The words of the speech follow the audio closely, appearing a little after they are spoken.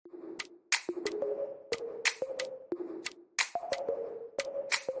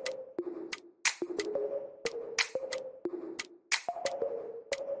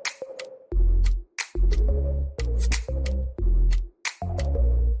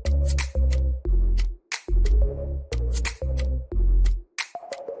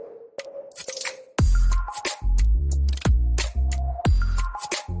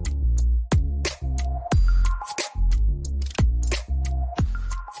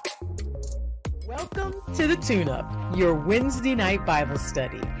Welcome to the Tune-Up, your Wednesday night Bible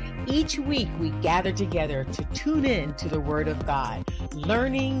study. Each week we gather together to tune in to the Word of God,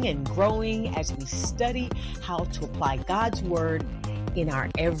 learning and growing as we study how to apply God's Word in our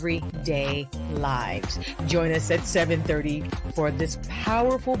everyday lives. Join us at 7:30 for this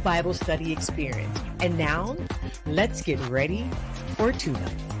powerful Bible study experience. And now, let's get ready for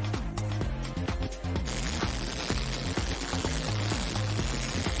Tune-Up.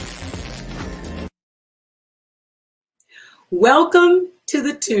 Welcome to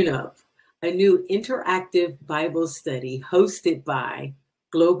the Tune-Up, a new interactive Bible study hosted by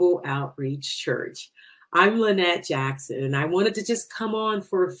Global Outreach Church. I'm Lynette Jackson, and I wanted to just come on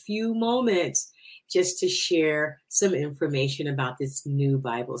for a few moments just to share some information about this new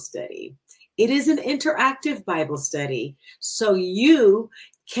Bible study. It is an interactive Bible study, so you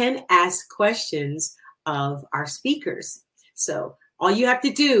can ask questions of our speakers. So all you have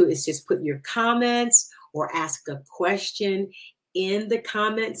to do is just put your comments or ask a question in the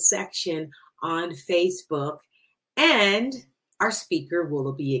comment section on Facebook, and our speaker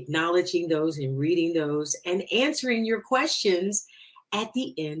will be acknowledging those and reading those and answering your questions at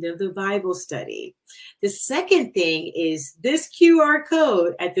the end of the Bible study. The second thing is this QR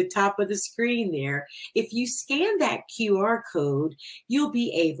code at the top of the screen there. If you scan that QR code, you'll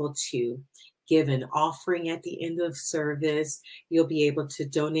be able to give an offering at the end of service. You'll be able to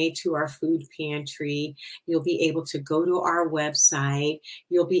donate to our food pantry. You'll be able to go to our website.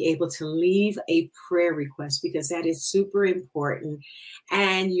 You'll be able to leave a prayer request because that is super important.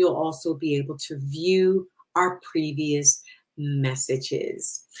 And you'll also be able to view our previous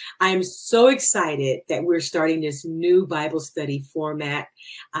messages. I am so excited that we're starting this new Bible study format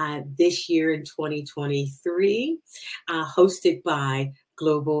this year in 2023, hosted by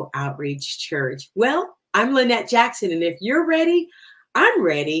Global Outreach Church. Well, I'm Lynette Jackson, and if you're ready, I'm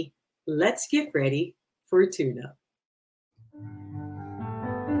ready. Let's get ready for a Tune-Up.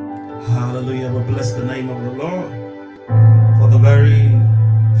 Hallelujah. We bless the name of the Lord for the very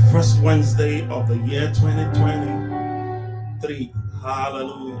first Wednesday of the year 2023.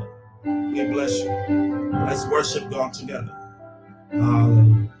 Hallelujah. We bless you. Let's worship God together.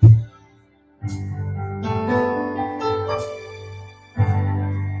 Hallelujah.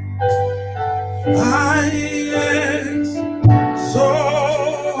 I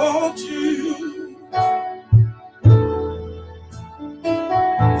exalt you.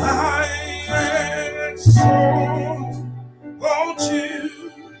 I exalt you.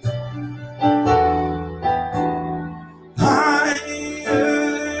 I exalt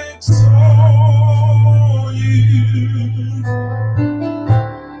you.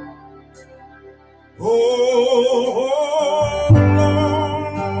 Oh,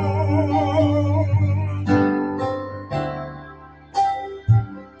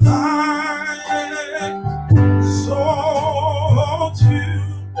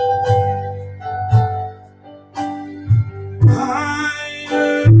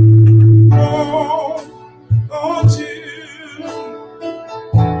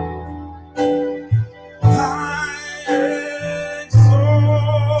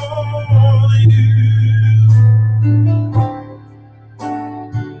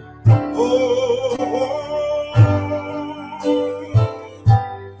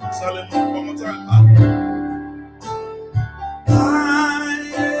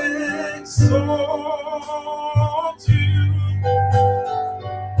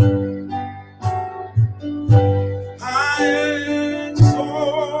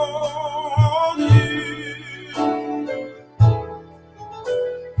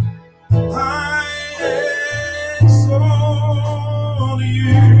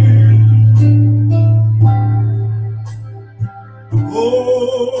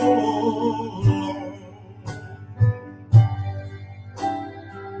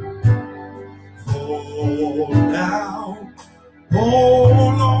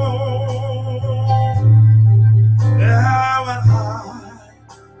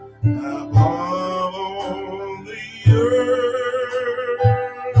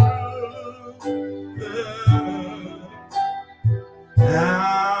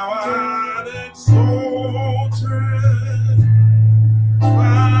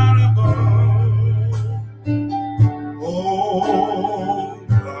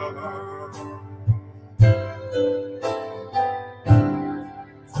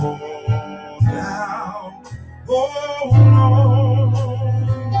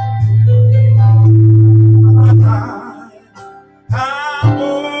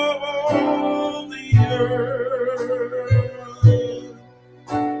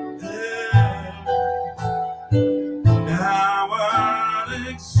 Now I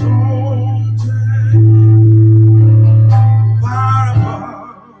exalted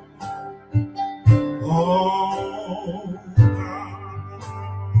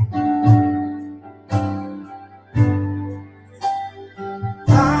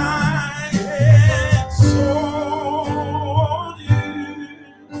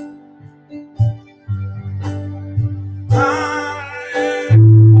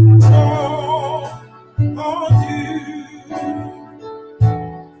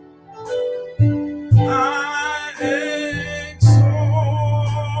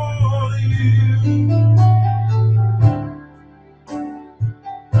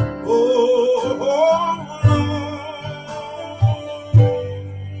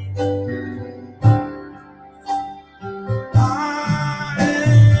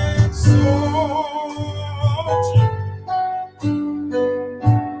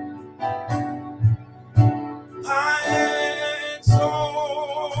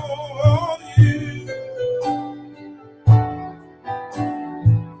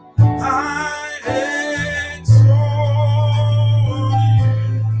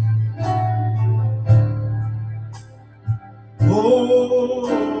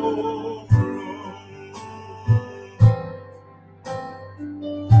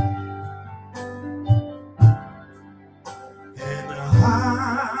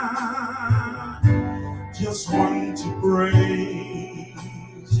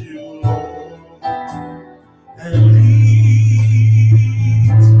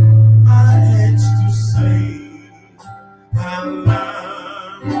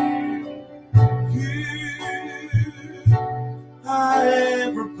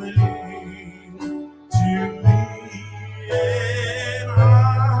everything to me, and I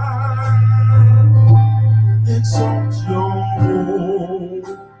exalt your holy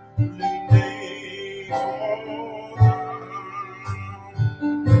name.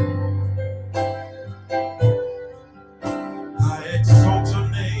 I exalt your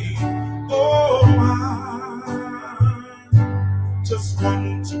name. Oh, I just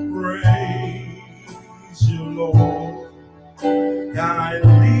want to praise you, Lord. I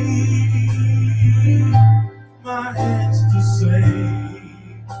lift my hands to say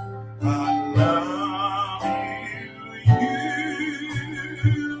I love you.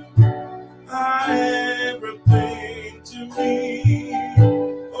 You are everything to me.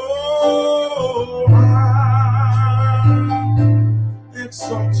 Oh, I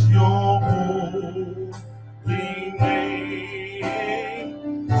exalt your holy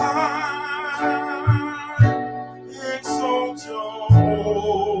name. I exalt your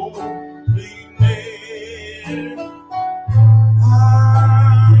holy name. I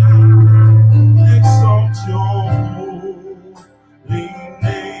exalt your holy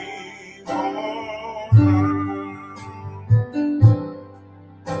name on high.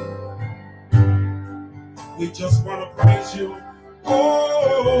 We just want to praise you.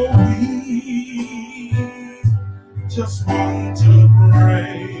 Oh, we just want to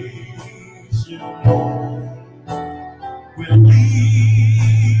praise you, Lord. We lift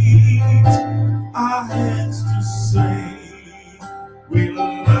our hands to say we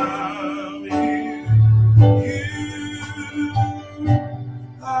love you. You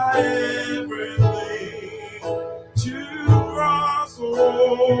are everything to us.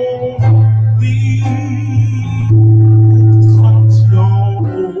 Oh, we exalt your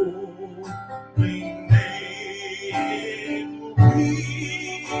holy name. We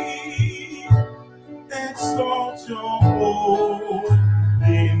exalt your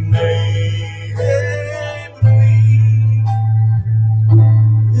holy name.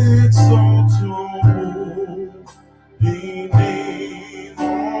 We exalt your holy name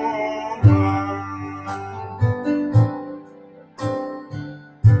on high.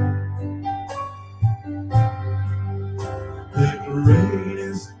 The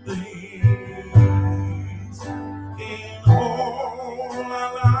greatest things in all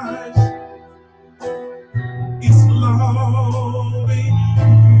our lives is loving you.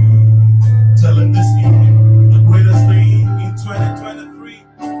 Tell him this evening, the greatest thing in 2023,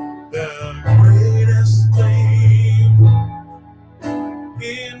 the greatest thing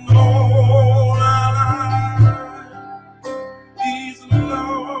in all our lives is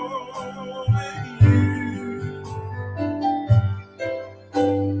loving you.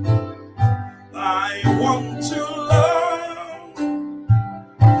 I want to love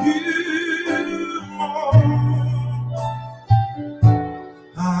you more.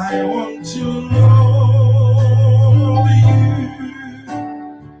 I want to love you.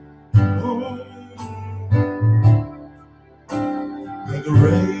 Oh, the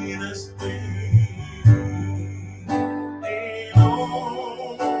greatest thing in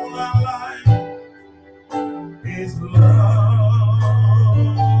all our life is loving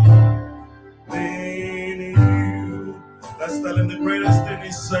you. Let's tell him the greatest thing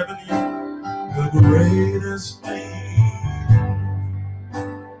is serving you. The greatest thing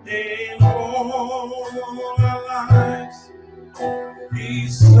in all our lives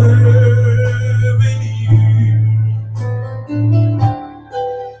is serving you.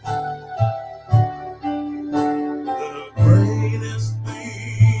 The greatest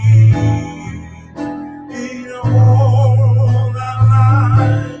thing in all our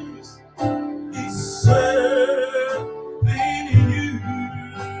lives is serving you.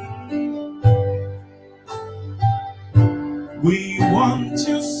 We want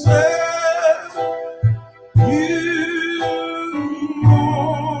to serve you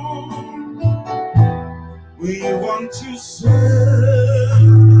more. We want to serve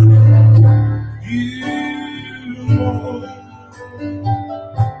you more.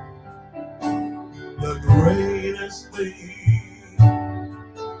 The greatest thing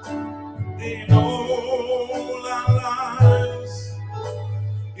in all our lives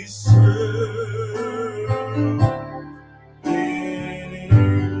is serving you.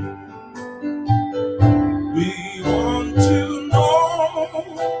 We want to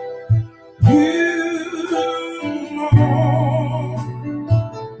know you more.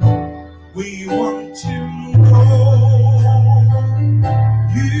 We want to know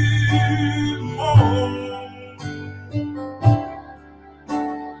you more.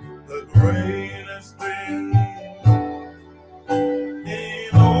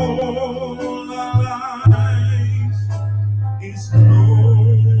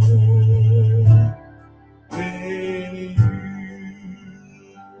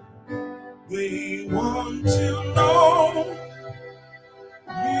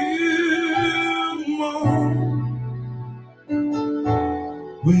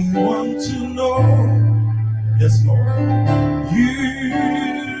 We want to know, yes, Lord, you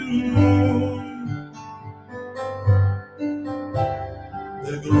know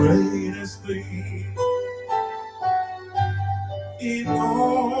the greatest thing in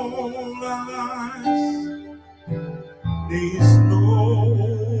all our lives. There's no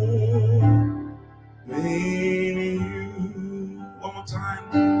pain in you. One more time.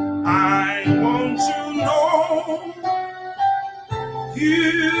 I want to know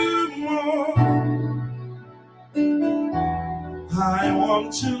you more. I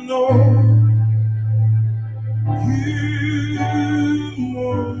want to know you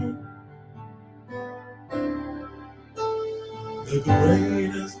more. The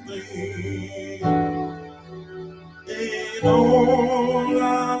greatest thing in all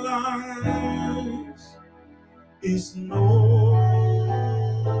our lives is knowing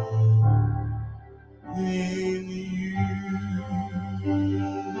you.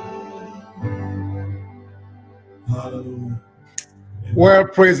 Hallelujah. Well,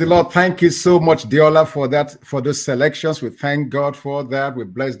 praise the Lord. Thank you so much, Diola, for that, for those selections. We thank God for that. We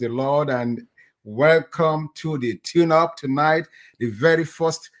bless the Lord and welcome to the Tune Up tonight, the very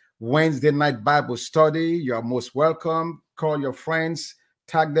first Wednesday night Bible study. You are most welcome. Call your friends,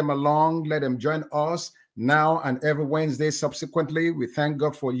 tag them along, let them join us now and every Wednesday subsequently. We thank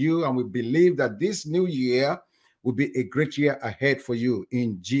God for you, and we believe that this new year will be a great year ahead for you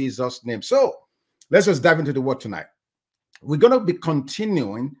in Jesus' name. So let's just dive into the word tonight. We're going to be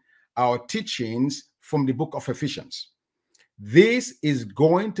continuing our teachings from the book of Ephesians. This is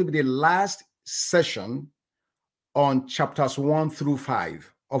going to be the last session on chapters 1 through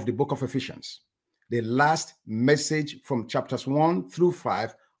 5 of the book of Ephesians. The last message from chapters 1 through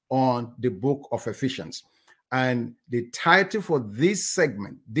 5 on the book of Ephesians. And the title for this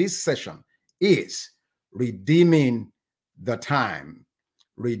segment, this session, is Redeeming the Time.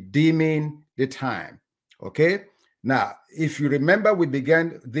 Redeeming the Time. Okay? Now, if you remember, we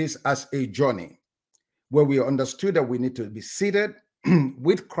began this as a journey where we understood that we need to be seated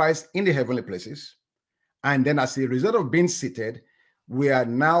with Christ in the heavenly places. And then as a result of being seated, we are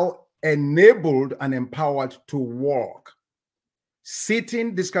now enabled and empowered to walk.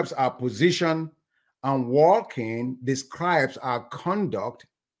 Sitting describes our position, and walking describes our conduct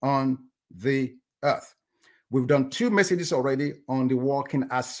on the earth. We've done 2 messages already on the walking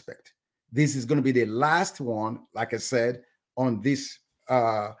aspect. This is going to be the last one, like I said, on this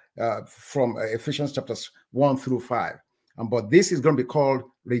from Ephesians chapters 1 through 5. But this is going to be called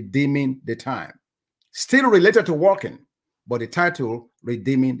Redeeming the Time. Still related to walking, but the title,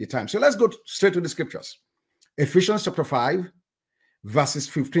 Redeeming the Time. So let's go straight to the scriptures. Ephesians chapter 5, verses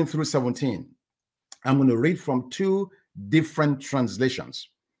 15 through 17. I'm going to read from 2 different translations.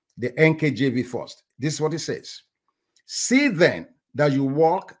 The NKJV first. This is what it says. See then that you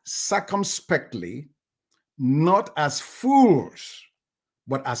walk circumspectly, not as fools,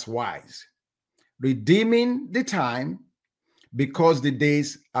 but as wise, redeeming the time, because the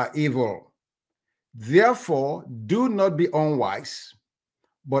days are evil. Therefore, do not be unwise,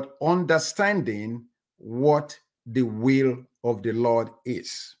 but understanding what the will of the Lord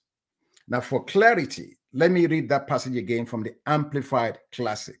is. Now, for clarity, let me read that passage again from the Amplified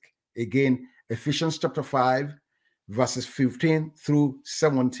Classic. Again, Ephesians chapter 5, verses 15 through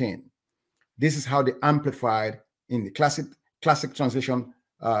 17. This is how the Amplified in the classic translation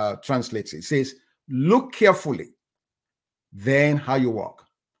translates it. It says, look carefully, then how you walk.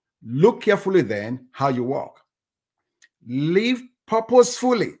 Look carefully, then how you walk. Live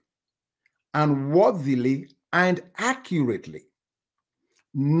purposefully and worthily and accurately,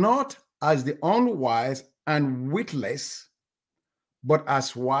 not as the unwise and witless, but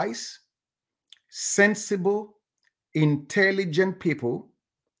as wise, sensible, intelligent people,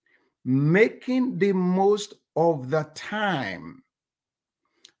 making the most of the time,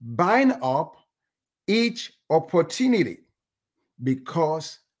 buying up each opportunity,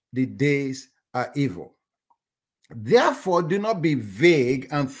 because the days are evil. Therefore, do not be vague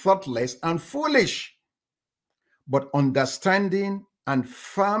and thoughtless and foolish, but understanding and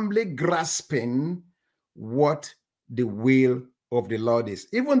firmly grasping what the will of the Lord is.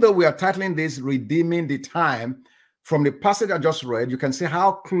 Even though we are titling this Redeeming the Time, from the passage I just read, you can see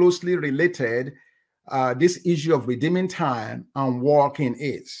how closely related this issue of redeeming time and walking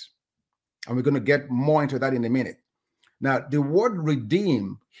is. And we're going to get more into that in a minute. Now, the word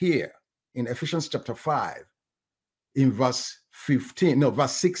redeem here in Ephesians chapter 5, in verse 16,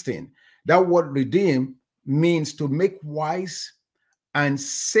 that word redeem means to make wise and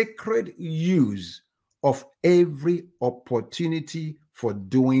sacred use of every opportunity for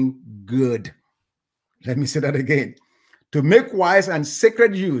doing good. Let me say that again. to make wise and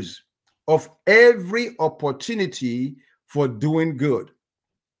sacred use of every opportunity for doing good.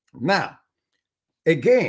 Now, again,